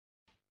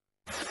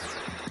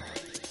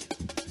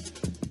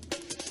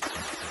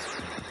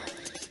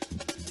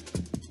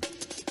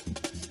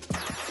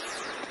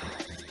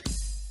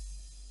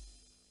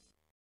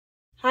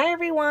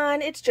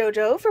everyone, it's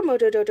JoJo from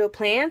Mojo Dojo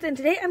Plans, and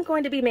today I'm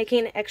going to be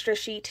making an extra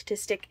sheet to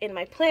stick in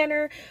my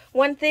planner.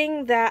 One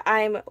thing that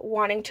I'm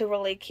wanting to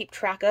really keep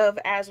track of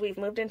as we've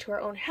moved into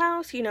our own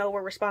house, you know,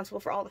 we're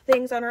responsible for all the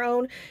things on our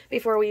own.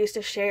 Before we used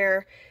to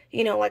share,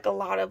 you know, like a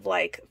lot of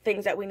like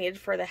things that we needed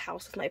for the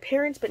house with my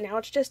parents, but now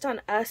it's just on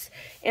us,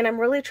 and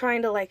I'm really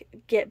trying to like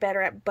get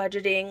better at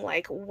budgeting,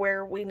 like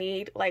where we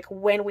need, like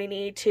when we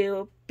need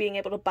to, being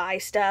able to buy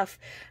stuff,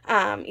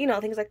 you know,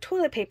 things like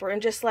toilet paper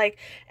and just like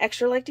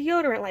extra like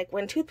deodorant, like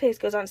when toothpaste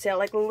goes on sale,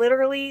 like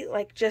literally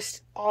like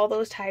just all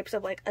those types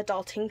of like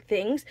adulting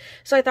things.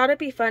 So I thought it'd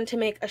be fun to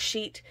make a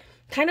sheet,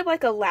 kind of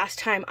like a last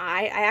time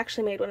I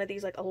actually made one of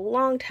these like a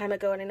long time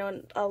ago, and I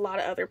know a lot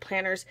of other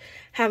planners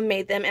have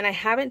made them, and I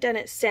haven't done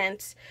it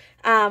since,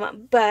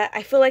 but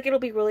I feel like it'll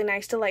be really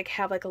nice to like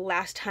have like a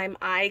last time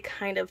I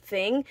kind of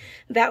thing.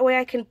 That way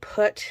I can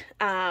put,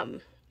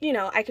 you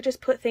know, I could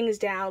just put things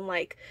down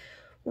like,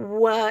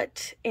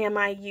 what am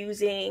I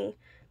using,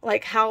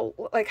 like how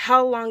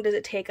long does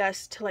it take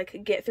us to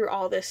like get through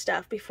all this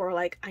stuff before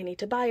like I need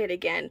to buy it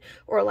again,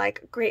 or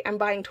like, great, I'm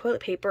buying toilet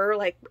paper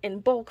like in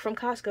bulk from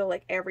Costco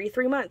like every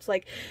 3 months.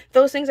 Like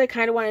those things I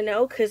kind of want to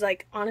know, because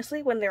like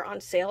honestly when they're on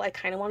sale I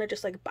kind of want to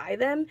just like buy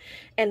them,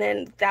 and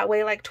then that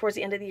way like towards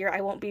the end of the year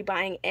I won't be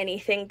buying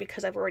anything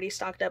because I've already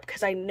stocked up,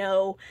 because I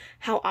know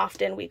how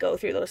often we go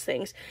through those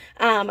things.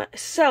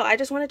 So I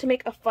just wanted to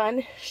make a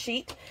fun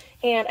sheet,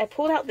 and I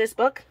pulled out this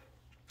book.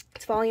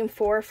 It's volume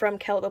 4 from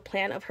Kel the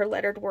Plan of Her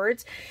Lettered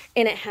Words,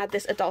 and it had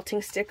this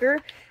adulting sticker,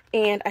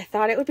 and I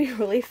thought it would be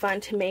really fun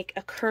to make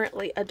a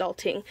currently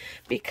adulting,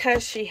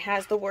 because she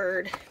has the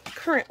word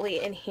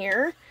currently in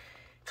here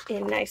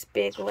in nice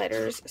big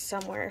letters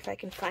somewhere, if I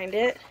can find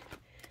it.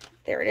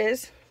 There it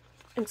is.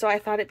 And so I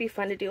thought it'd be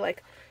fun to do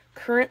like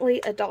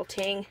currently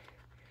adulting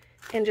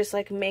and just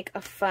like make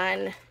a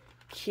fun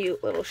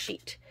cute little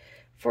sheet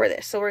for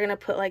this. So we're gonna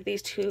put like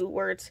these two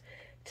words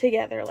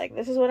together, like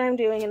this is what I'm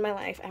doing in my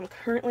life. I'm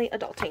currently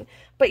adulting,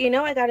 but you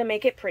know I gotta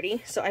make it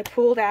pretty, so I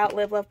pulled out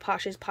Live Love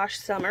Posh's Posh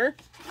Summer,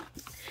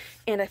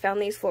 and I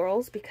found these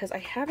florals because I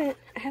haven't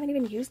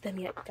even used them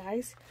yet,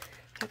 guys.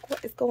 Like,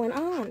 what is going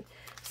on?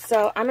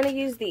 So I'm gonna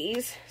use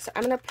these. So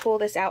I'm gonna pull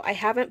this out. I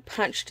haven't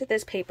punched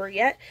this paper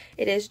yet.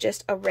 It is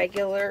just a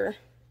regular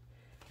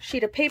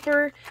sheet of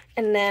paper,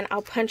 and then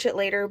I'll punch it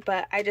later,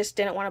 but I just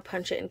didn't want to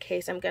punch it in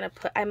case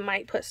I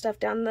might put stuff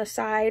down the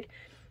side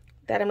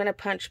that I'm going to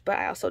punch, but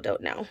I also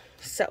don't know.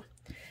 So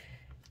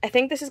I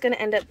think this is going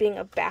to end up being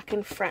a back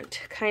and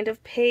front kind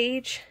of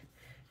page,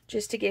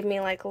 just to give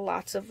me like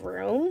lots of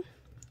room.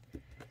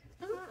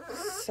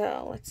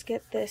 So let's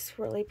get this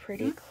really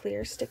pretty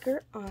clear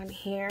sticker on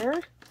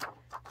here.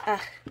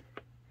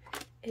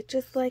 It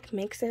just like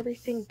makes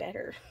everything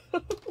better.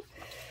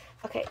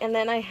 Okay, and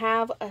then I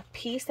have a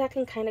piece that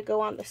can kind of go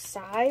on the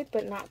side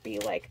but not be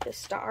like the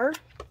star.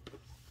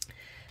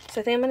 So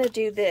I think I'm going to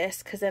do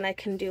this, because then I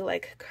can do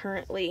like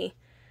currently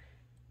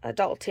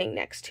adulting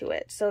next to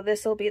it. So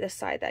this will be the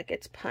side that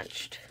gets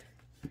punched.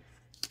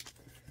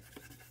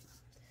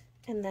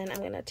 And then I'm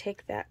going to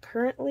take that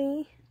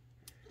currently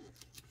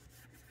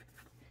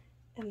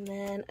and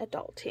then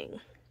adulting.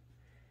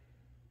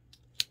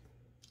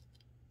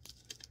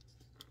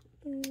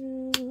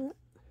 Don't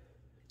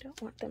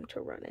want them to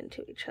run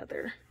into each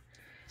other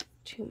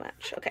too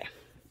much. Okay,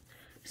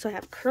 so I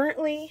have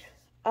currently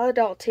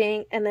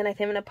adulting, and then I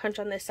think I'm going to punch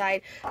on this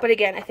side, but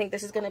again I think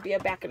this is going to be a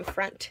back and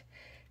front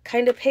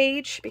kind of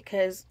page,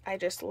 because I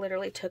just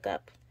literally took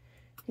up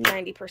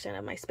 90%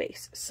 of my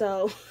space,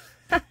 so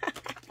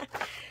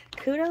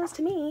kudos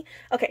to me.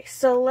 Okay,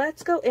 so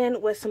let's go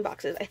in with some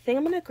boxes. I think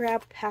I'm going to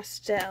grab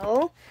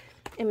pastel,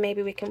 and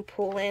maybe we can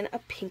pull in a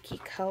pinky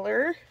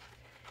color.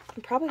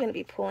 I'm probably going to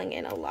be pulling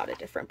in a lot of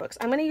different books.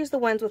 I'm going to use the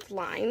ones with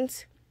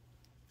lines,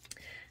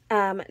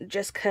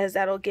 just because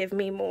that'll give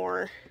me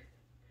more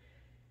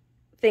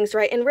things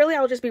right, and really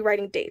I'll just be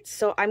writing dates.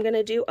 So I'm going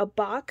to do a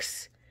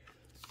box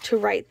to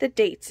write the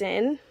dates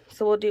in,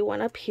 so we'll do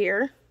one up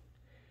here.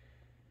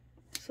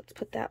 So let's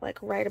put that like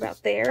right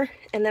about there,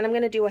 and then I'm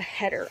going to do a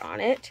header on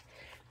it,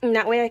 and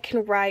that way I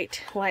can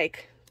write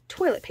like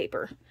toilet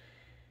paper,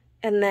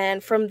 and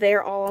then from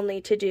there all I'll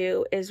need to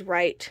do is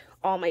write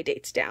all my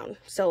dates down.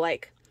 So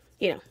like,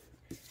 you know,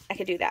 I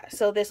could do that.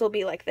 So this will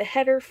be like the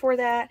header for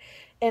that,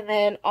 and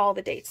then all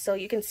the dates. So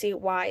you can see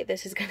why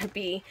this is going to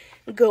be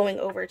going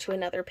over to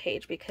another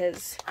page,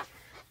 because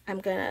I'm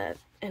going to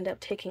end up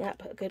taking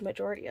up a good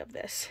majority of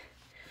this.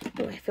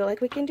 Ooh, I feel like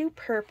we can do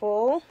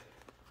purple.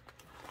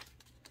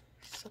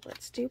 So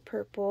let's do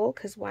purple,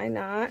 because why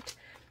not?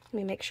 Let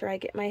me make sure I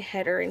get my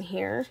header in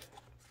here.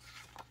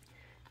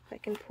 If I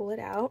can pull it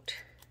out.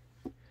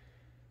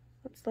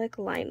 Let's like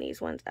line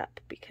these ones up,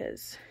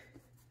 because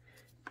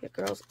your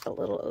girl's a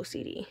little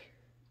OCD.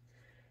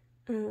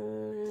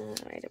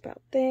 Right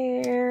about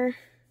there.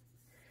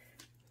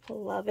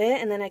 Love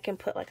it. And then I can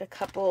put like a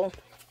couple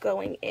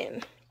going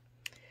in.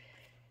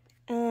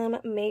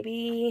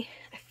 Maybe,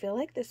 I feel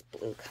like this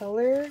blue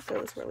color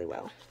goes really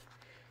well,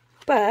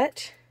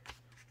 but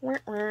I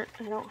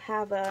don't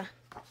have a,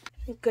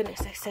 thank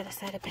goodness I set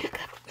aside a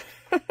backup.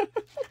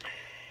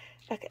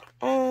 Okay,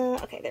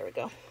 okay, there we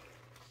go.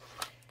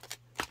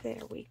 There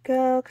we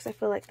go, because I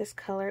feel like this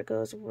color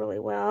goes really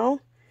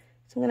well.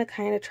 So I'm going to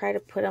kind of try to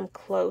put them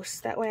close.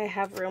 That way I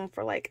have room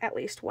for like at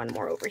least one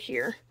more over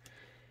here.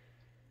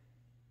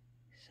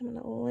 So I'm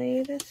going to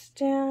lay this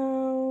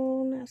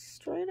down as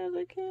straight as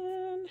I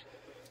can.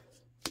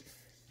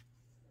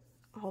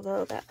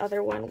 Although that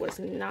other one was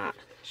not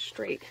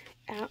straight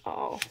at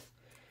all.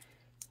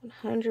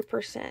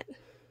 100%.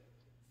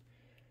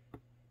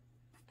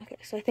 Okay,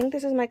 so I think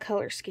this is my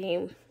color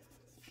scheme.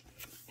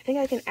 I think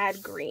I can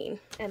add green,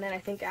 and then I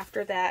think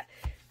after that,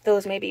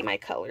 those may be my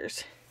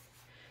colors.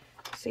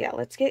 So yeah,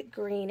 let's get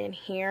green in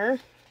here.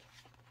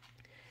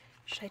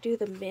 Should I do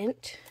the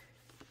mint?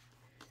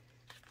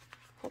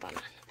 Hold on.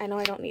 I know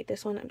I don't need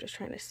this one. I'm just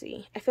trying to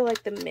see. I feel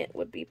like the mint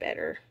would be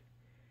better.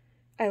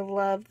 I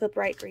love the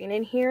bright green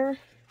in here,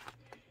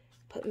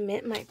 but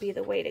mint might be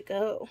the way to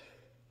go.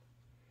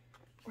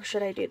 Or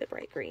should I do the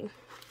bright green?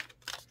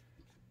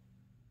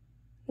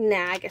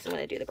 Nah, I guess I'm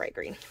going to do the bright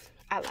green.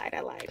 I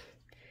lied.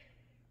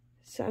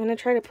 So I'm going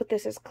to try to put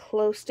this as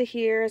close to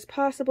here as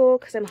possible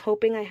because I'm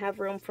hoping I have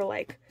room for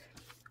like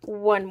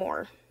one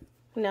more.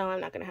 No,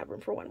 I'm not going to have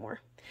room for one more.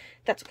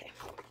 That's okay.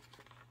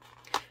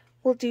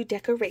 We'll do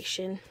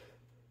decoration.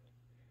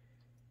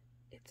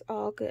 It's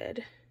all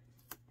good.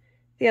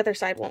 The other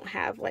side won't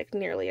have like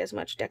nearly as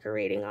much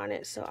decorating on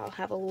it, so I'll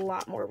have a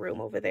lot more room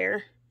over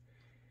there.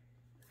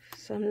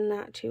 So I'm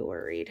not too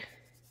worried.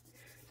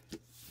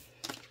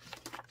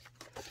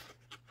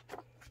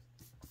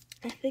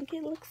 I think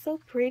it looks so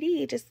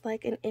pretty, just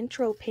like an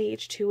intro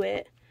page to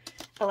it.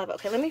 I love it.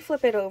 Okay, let me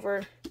flip it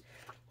over.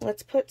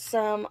 Let's put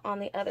some on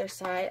the other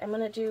side. I'm going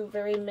to do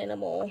very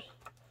minimal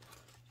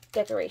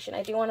decoration.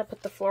 I do want to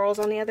put the florals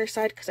on the other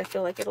side because I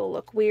feel like it'll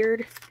look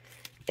weird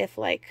if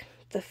like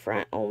the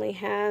front only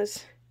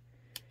has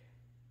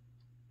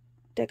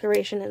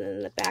decoration and then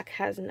the back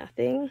has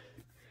nothing.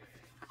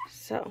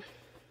 So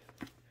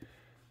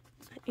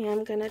I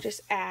am going to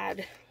just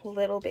add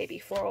little baby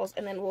florals,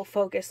 and then we'll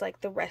focus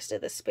like the rest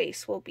of the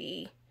space will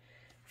be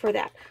for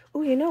that.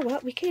 Oh, you know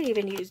what? We can't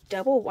even use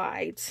double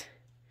wides.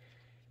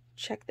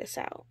 Check this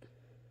out.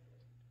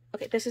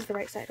 Okay, this is the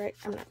right side, right?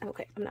 I'm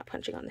not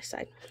punching on this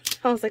side.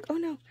 I was like, oh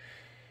no.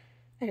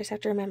 I just have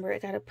to remember I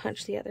gotta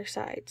punch the other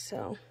side,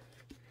 so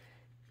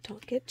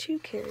don't get too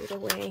carried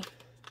away.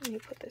 Let me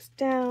put this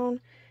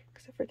down,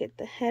 because I forget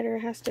the header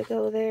has to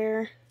go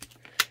there.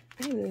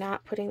 I am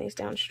not putting these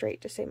down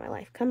straight to save my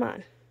life. Come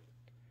on.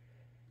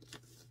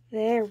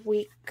 There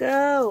we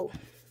go.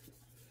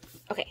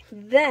 Okay,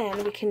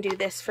 then we can do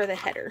this for the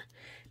header,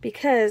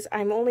 because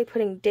I'm only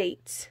putting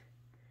dates.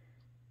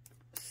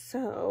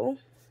 So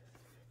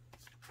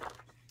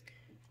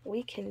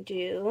we can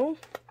do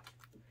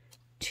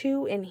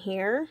 2 in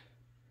here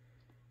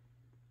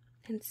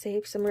and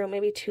save some room.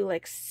 Maybe 2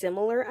 like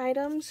similar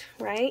items,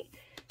 right?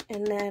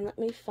 And then let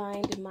me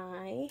find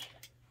my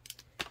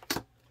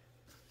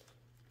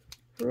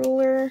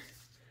ruler.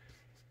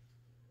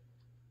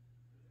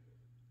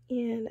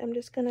 And I'm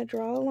just going to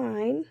draw a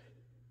line.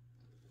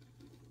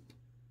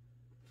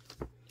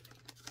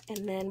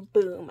 And then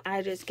boom,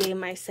 I just gave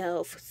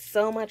myself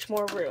so much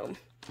more room.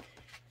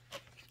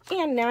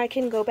 And now I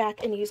can go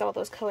back and use all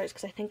those colors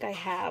because I think I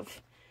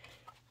have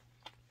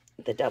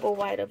the double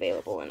wide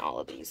available in all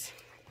of these.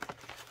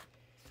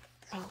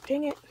 Oh,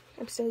 dang it.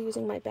 I'm still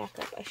using my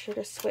backup. I should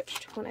have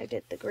switched when I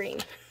did the green.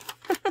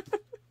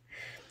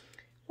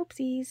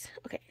 Whoopsies.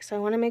 Okay, so I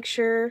want to make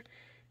sure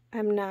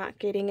I'm not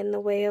getting in the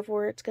way of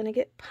where it's going to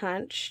get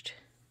punched.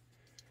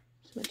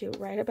 So I'm going to do it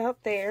right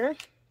about there.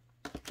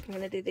 I'm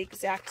going to do the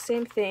exact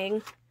same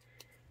thing.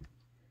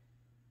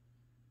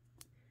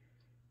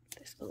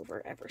 This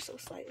over ever so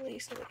slightly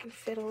so it can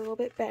fit a little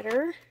bit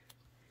better.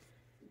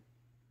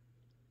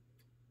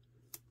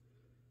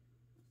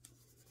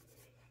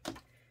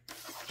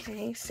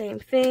 Okay, same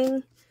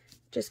thing.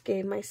 Just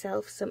gave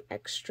myself some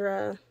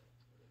extra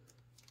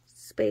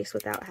space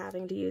without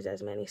having to use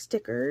as many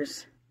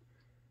stickers.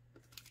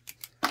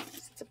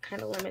 Since I'm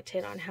kind of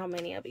limited on how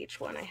many of each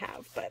one I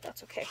have, but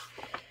that's okay.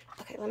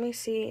 Okay, let me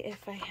see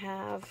if I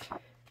have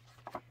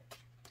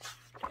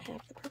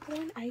the purple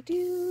one. I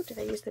do. Did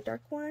I use the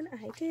dark one?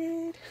 I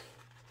did.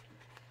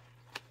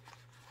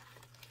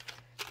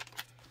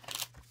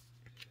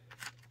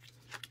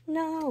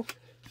 No.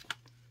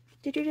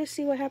 Did you just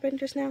see what happened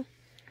just now?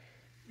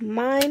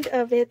 Mind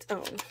of its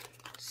own.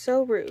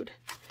 So rude.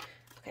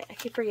 Okay, I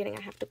keep forgetting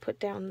I have to put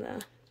down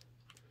the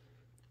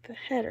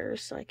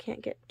headers so I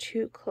can't get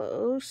too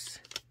close.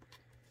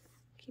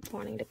 Keep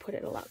wanting to put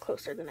it a lot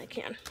closer than I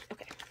can.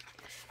 Okay.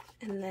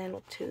 And then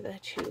we'll do the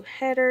 2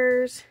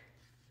 headers.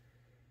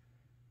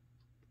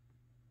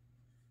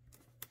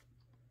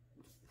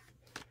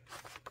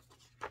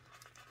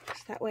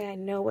 So that way I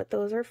know what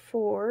those are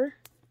for.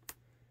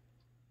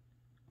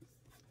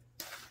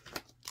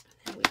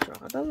 And we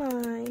draw the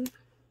line.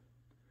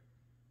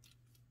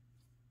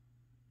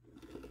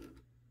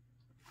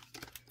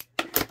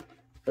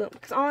 Boom,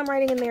 because all I'm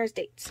writing in there is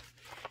dates.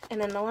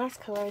 And then the last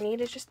color I need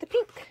is just the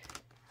pink.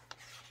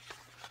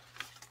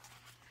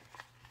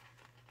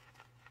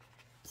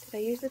 Did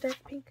I use the dark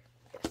pink?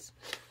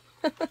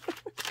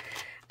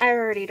 I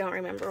already don't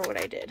remember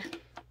what I did.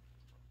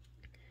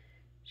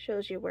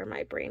 Shows you where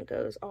my brain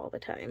goes all the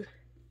time.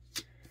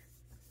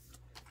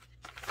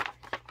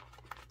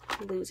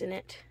 Losing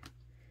it.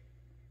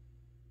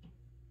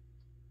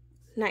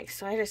 Nice.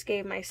 So I just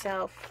gave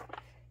myself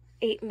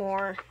 8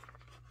 more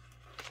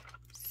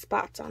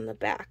spots on the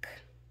back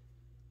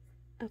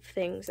of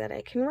things that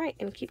I can write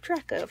and keep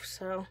track of.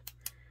 So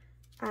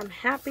I'm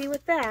happy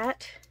with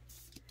that.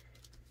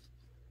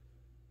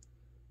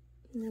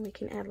 And then we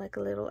can add like a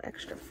little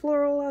extra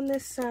floral on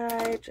this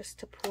side just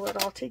to pull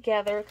it all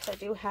together, because I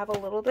do have a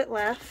little bit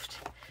left.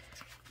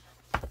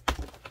 I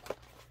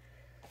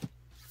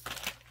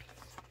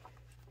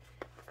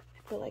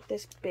feel like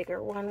this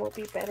bigger one will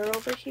be better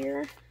over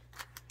here.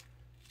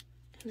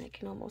 And I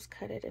can almost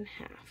cut it in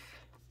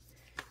half.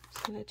 So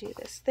I'm going to do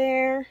this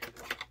there.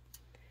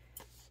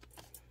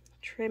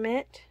 Trim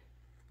it.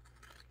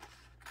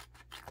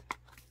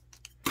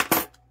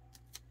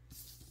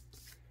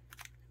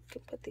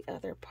 Could put the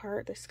other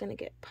part. This is going to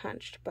get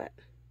punched, but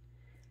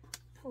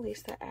at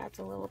least that adds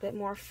a little bit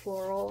more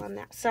floral on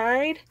that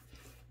side.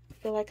 I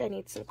feel like I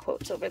need some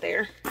quotes over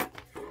there.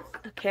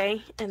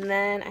 Okay, and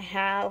then I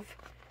have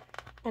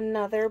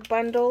another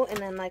bundle and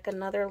then like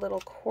another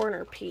little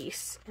corner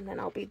piece, and then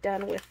I'll be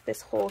done with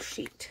this whole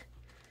sheet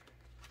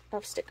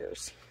of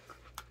stickers.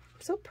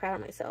 I'm so proud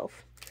of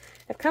myself.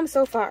 I've come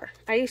so far.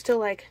 I used to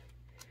like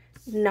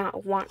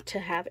not want to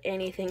have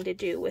anything to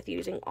do with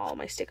using all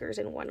my stickers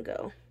in one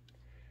go.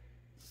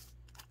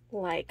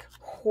 Like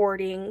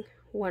hoarding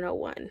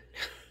 101.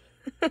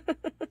 I'm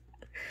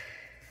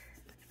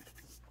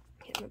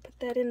gonna put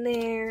that in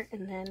there,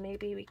 and then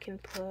maybe we can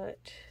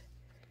put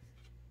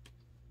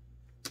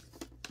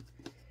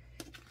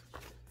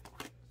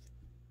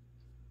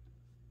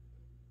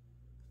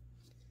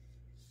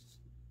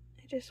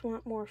I just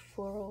want more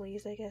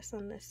floralies, I guess,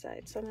 on this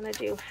side. So I'm gonna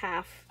do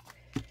half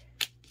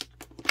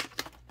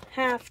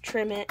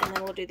trim it, and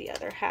then we'll do the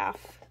other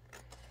half.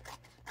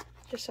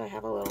 Just so I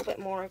have a little bit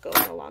more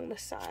going along the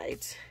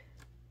sides.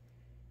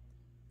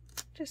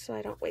 Just so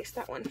I don't waste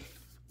that one.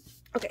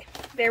 Okay,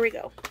 there we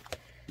go.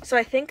 So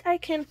I think I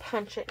can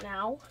punch it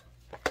now.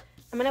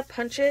 I'm going to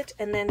punch it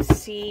and then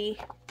see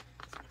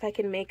if I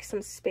can make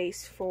some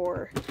space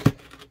for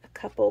a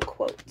couple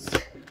quotes.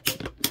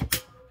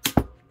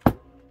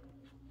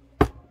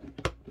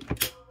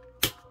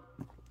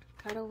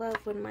 Gotta love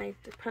when my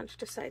punch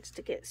decides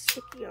to get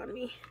sticky on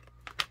me.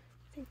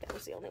 I think that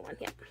was the only one.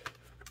 Yep.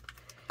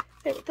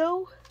 There we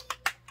go.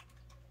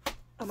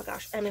 Oh my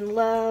gosh, I'm in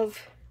love.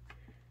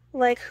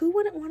 Like, who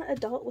wouldn't want to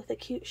adult with a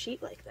cute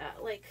sheet like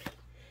that? Like,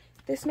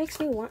 this makes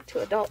me want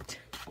to adult.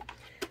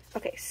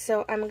 Okay,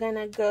 so I'm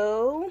gonna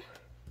go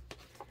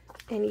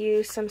and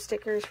use some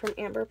stickers from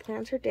Amber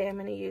Plans Her Day. I'm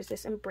gonna use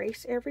this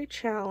Embrace Every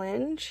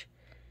Challenge.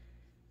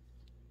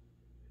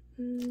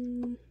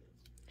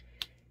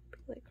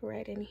 Like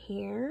right in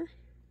here.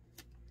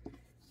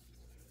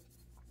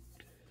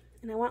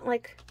 And I want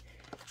like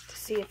to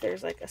see if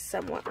there's like a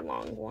somewhat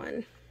long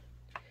one.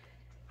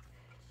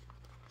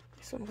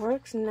 This one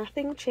works.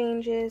 Nothing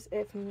changes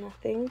if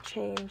nothing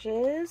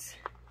changes.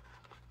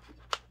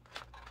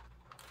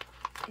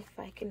 If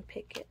I can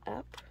pick it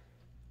up.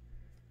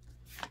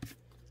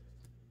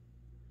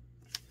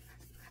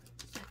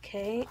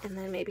 Okay, and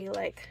then maybe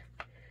like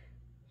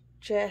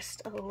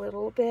just a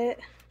little bit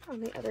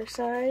on the other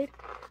side.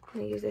 I'm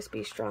going to use this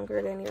Be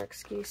Stronger Than Your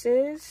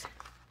Excuses.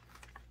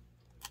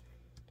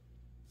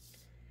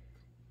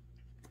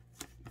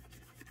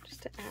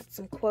 Just to add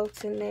some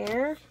quotes in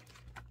there.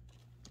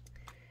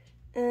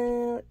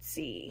 Let's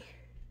see.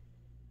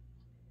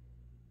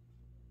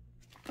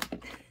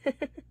 I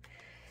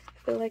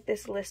feel like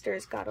this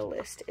Lister's Got a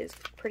List is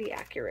pretty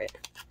accurate.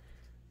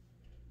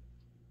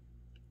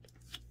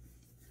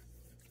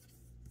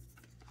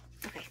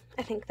 Okay,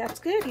 I think that's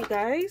good, you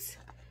guys.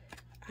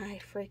 I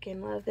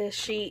freaking love this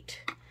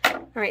sheet.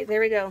 Alright,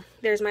 there we go.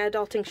 There's my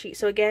adulting sheet.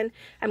 So again,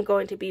 I'm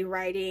going to be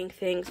writing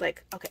things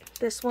like, okay,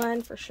 this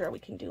one for sure we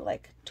can do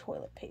like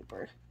toilet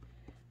paper.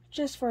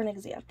 Just for an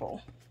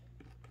example.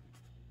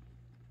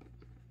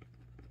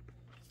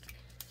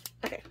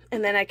 Okay,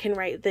 and then I can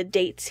write the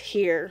dates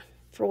here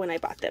for when I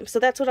bought them. So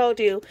that's what I'll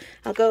do.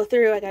 I'll go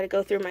through, I gotta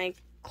go through my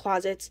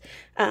closets.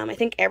 I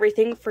think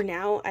everything for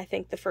now, I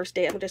think the first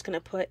day I'm just gonna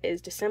put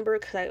is December,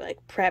 because I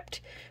like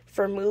prepped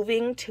for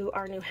moving to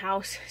our new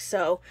house.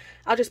 So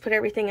I'll just put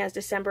everything as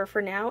December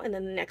for now, and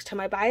then the next time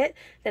I buy it,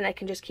 then I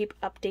can just keep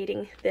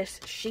updating this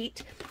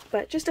sheet.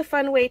 But just a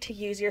fun way to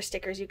use your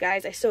stickers, you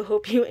guys. I so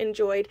hope you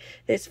enjoyed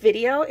this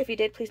video. If you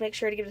did, please make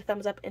sure to give it a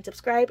thumbs up and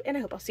subscribe, and I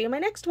hope I'll see you in my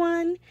next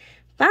one.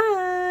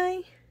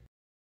 Bye!